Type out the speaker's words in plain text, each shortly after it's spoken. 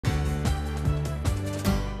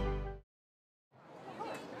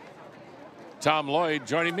Tom Lloyd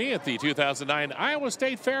joining me at the 2009 Iowa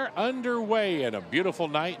State Fair underway, and a beautiful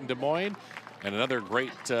night in Des Moines and another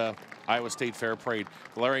great Iowa State Fair parade.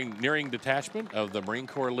 Nearing detachment of the Marine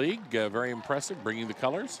Corps League, very impressive, bringing the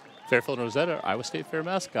colors. Fairfield and Rosetta, Iowa State Fair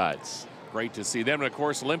mascots. Great to see them, and of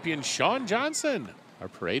course Olympian Sean Johnson, our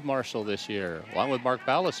parade marshal this year, along with Mark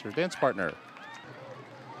Ballas, her dance partner.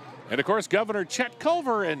 And of course Governor Chet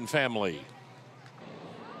Culver and family.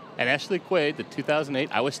 And Ashley Quaid, the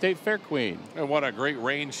 2008 Iowa State Fair Queen. And what a great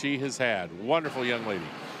reign she has had. Wonderful young lady.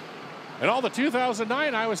 And all the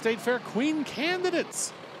 2009 Iowa State Fair Queen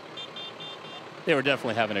candidates. They were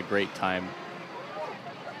definitely having a great time.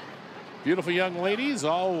 Beautiful young ladies,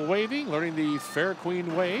 all waving, learning the Fair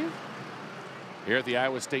Queen wave here at the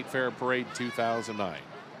Iowa State Fair Parade 2009.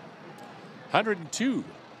 102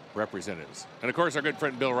 representatives. And of course, our good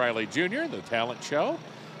friend Bill Riley Jr., the talent show.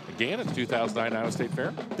 Again, at the 2009 Iowa State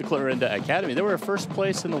Fair. The Clarinda Academy, they were first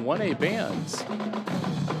place in the 1A bands.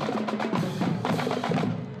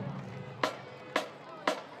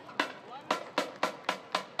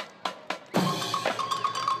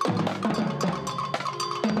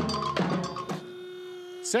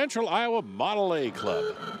 Central Iowa Model A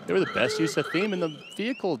Club. They were the best use of theme in the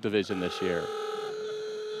vehicle division this year.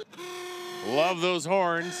 Love those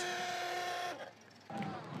horns.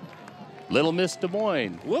 Little Miss Des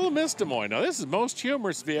Moines. Little Miss Des Moines. Now, this is most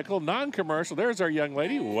humorous vehicle, non-commercial. There's our young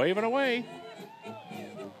lady waving away.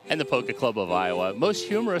 And the Polka Club of Iowa, most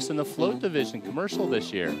humorous in the float division commercial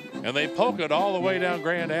this year. And they polkaed all the way down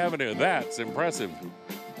Grand Avenue. That's impressive.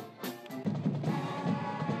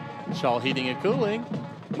 Shaw Heating and Cooling,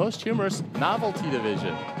 most humorous novelty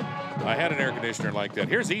division. I had an air conditioner like that.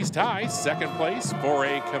 Here's East High, second place,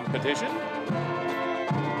 4A competition.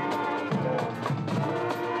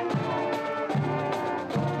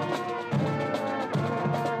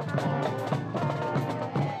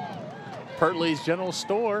 Pertley's General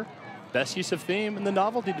Store, best use of theme in the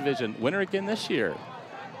novelty division, winner again this year.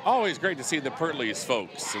 Always great to see the Pertley's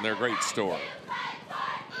folks and their great store.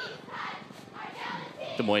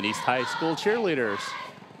 Des Moines East High School cheerleaders,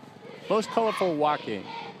 most colorful walking.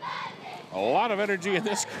 A lot of energy in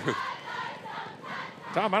this group.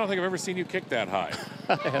 Tom, I don't think I've ever seen you kick that high.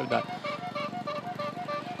 I have not.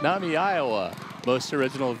 NAMI, Iowa, most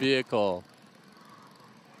original vehicle.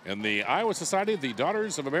 And the Iowa Society of the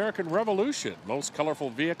Daughters of American Revolution, most colorful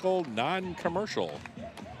vehicle, non-commercial.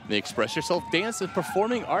 The Express Yourself Dance and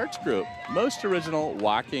Performing Arts Group, most original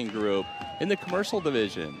walking group in the commercial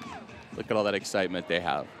division. Look at all that excitement they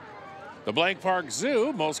have. The Blank Park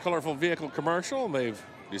Zoo, most colorful vehicle commercial, and they've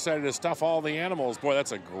decided to stuff all the animals. Boy,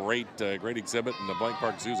 that's a great exhibit, and the Blank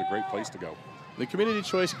Park Zoo is a great place to go. The Community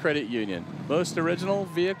Choice Credit Union, most original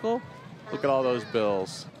vehicle. Look at all those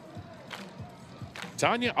bills.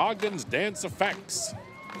 Tanya Ogden's Dance Effects,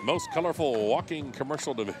 most colorful walking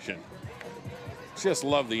commercial division. Just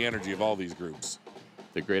love the energy of all these groups.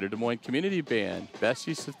 The Greater Des Moines Community Band, best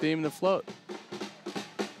use of theme in the float.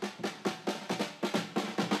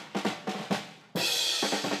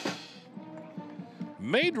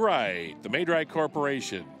 Made Right, the Made Right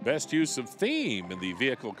Corporation, best use of theme in the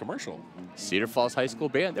vehicle commercial. Cedar Falls High School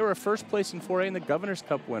Band, they were first place in 4A and the Governor's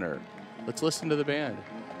Cup winner. Let's listen to the band.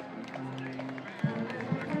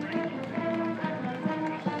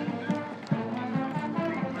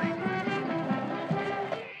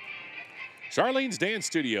 Charlene's Dance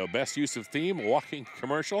Studio, best use of theme, walking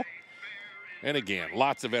commercial. And again,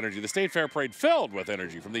 lots of energy. The State Fair Parade filled with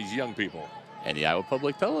energy from these young people. And the Iowa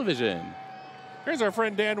Public Television. Here's our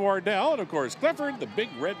friend Dan Wardell, and of course, Clifford, the Big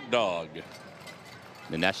Red Dog.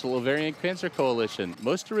 The National Ovarian Cancer Coalition,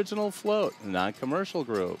 most original float, non-commercial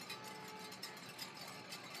group.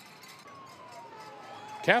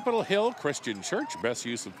 Capitol Hill Christian Church, best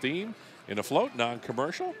use of theme in a float,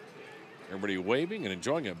 non-commercial. Everybody waving and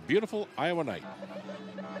enjoying a beautiful Iowa night.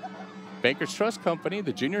 Bankers Trust Company,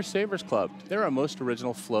 the Junior Savers Club. They're our most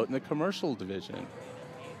original float in the commercial division.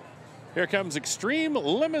 Here comes Extreme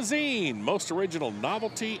Limousine, most original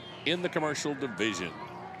novelty in the commercial division.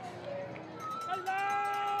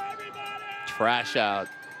 Hello, everybody! Trash Out,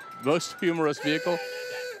 most humorous vehicle.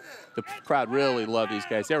 The crowd really loved these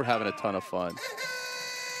guys. They were having a ton of fun.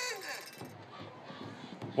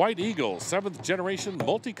 White Eagle, 7th generation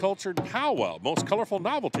multicultural powwow, most colorful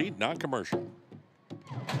novelty, non-commercial.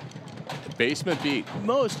 Basement Beat,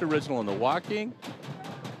 most original in the walking.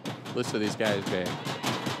 Listen to these guys, man.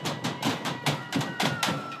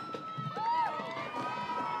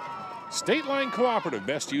 State Line Cooperative,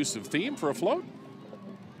 best use of theme for a float.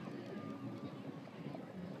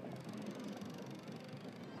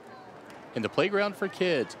 In the Playground for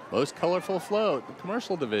Kids, most colorful float, the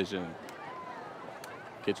commercial division.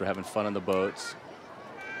 Kids were having fun on the boats.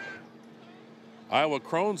 Iowa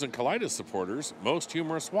Crohn's and Colitis supporters, most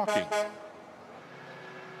humorous walking.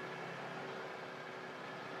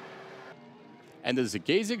 And the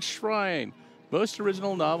Zagazig Shrine, most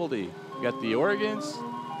original novelty. You got the organs,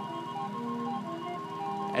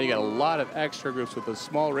 and you got a lot of extra groups with the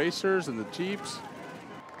small racers and the Jeeps.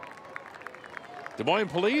 Des Moines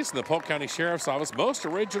Police and the Polk County Sheriff's Office, most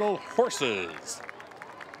original horses.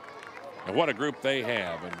 And what a group they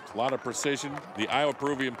have, and a lot of precision. The Iowa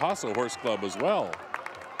Peruvian Paso Horse Club as well.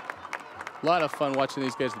 A lot of fun watching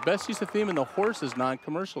these guys. The best use of theme in the horses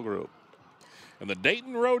non-commercial group. And the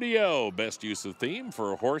Dayton Rodeo, best use of theme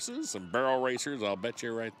for horses and barrel racers, I'll bet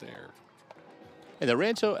you right there. And the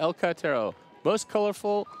Rancho El Cartero, most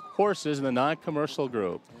colorful horses in the non-commercial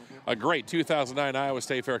group. A great 2009 Iowa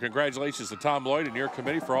State Fair. Congratulations to Tom Lloyd and your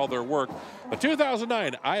committee for all their work. The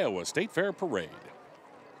 2009 Iowa State Fair Parade.